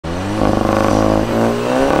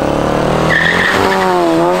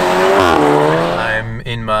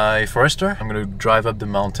my Forester. I'm gonna drive up the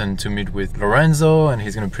mountain to meet with Lorenzo, and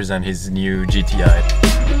he's gonna present his new GTI.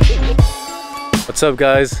 What's up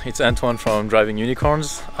guys, it's Antoine from Driving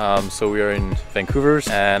Unicorns. So we are in Vancouver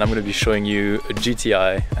and I'm going to be showing you a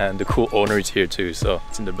GTI, and the cool owner is here too. So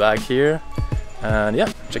it's in the back here, and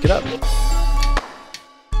yeah, check it out.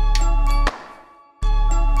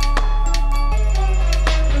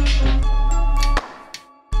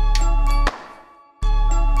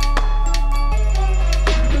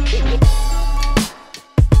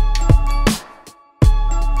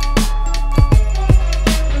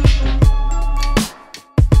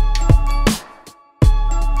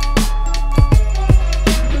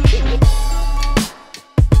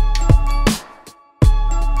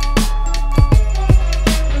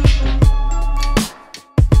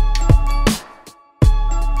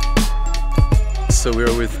 So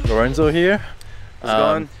we're with Lorenzo here.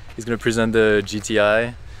 He's gonna present the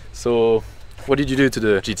GTI. So what did you do to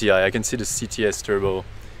the GTI? I can see the CTS turbo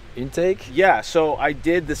intake. Yeah, so I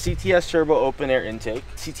did the CTS turbo open air intake,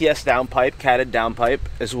 CTS downpipe, catted downpipe,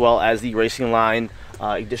 as well as the Racingline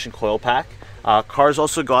ignition coil pack. Car's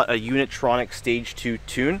also got a Unitronic Stage 2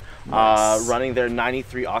 tune, nice. Running their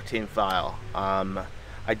 93 octane file.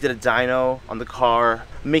 I did a dyno on the car,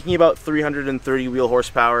 making about 330 wheel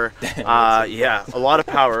horsepower. Yeah, a lot of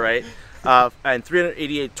power, right? And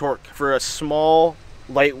 388 torque. For a small,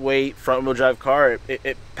 lightweight front-wheel drive car,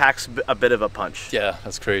 it packs a bit of a punch. Yeah,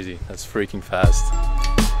 that's crazy. That's freaking fast.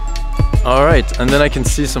 All right, and then I can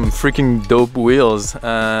see some freaking dope wheels,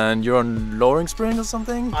 and you're on lowering springs or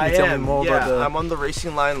something? Can you tell me more about the... I'm on the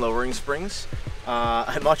Racingline lowering springs.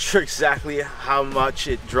 I'm not sure exactly how much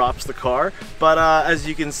it drops the car, but as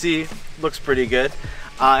you can see, looks pretty good.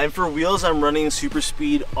 And for wheels, I'm running Super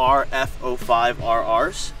Speed RF05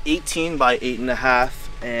 RRs, 18 by 8.5,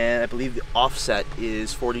 and I believe the offset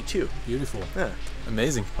is 42. Beautiful. Yeah.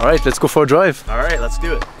 Amazing. All right, let's go for a drive. All right, let's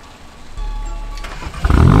do it.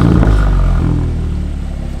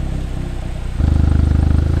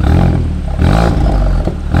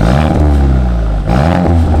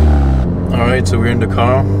 Alright, so we're in the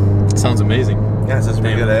car. It sounds amazing. Yeah, it sounds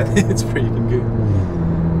pretty good, eh? It's freaking good.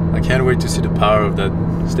 I can't wait to see the power of that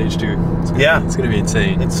Stage 2. It's gonna be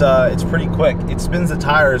insane. It's pretty quick. It spins the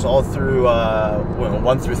tires all through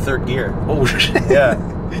 1 through 3rd gear. Oh shit. Yeah.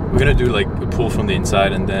 We're gonna do like a pull from the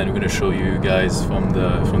inside, and then we're gonna show you guys from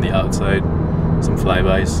the outside some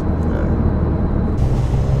flybys.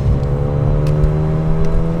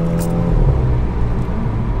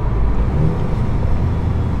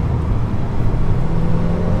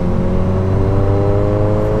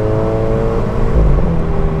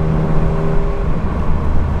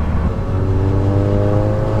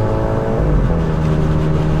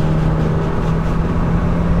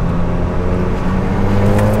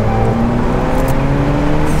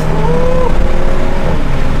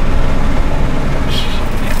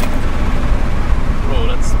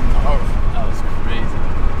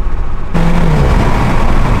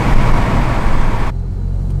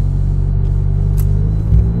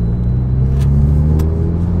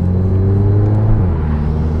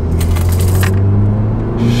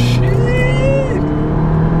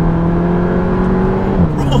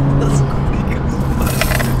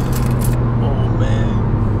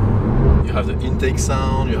 Intake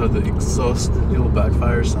sound, you have the exhaust, little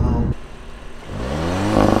backfire sound.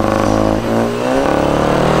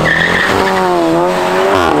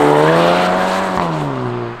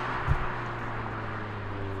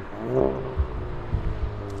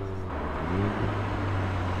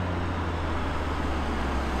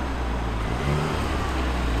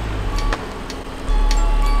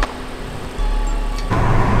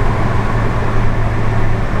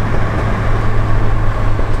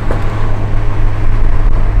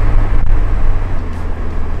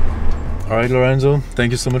 Alright Lorenzo,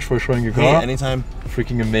 thank you so much for showing your car. Hey, anytime.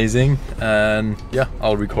 Freaking amazing. And yeah,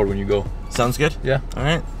 I'll record when you go. Sounds good? Yeah.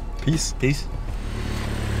 Alright. Peace. Peace.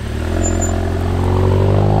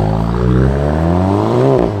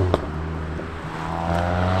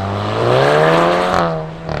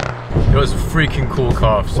 It was a freaking cool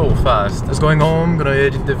car, so fast. Just going home, gonna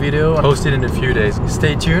edit the video, post it in a few days.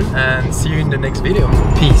 Stay tuned and see you in the next video.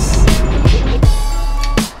 Peace.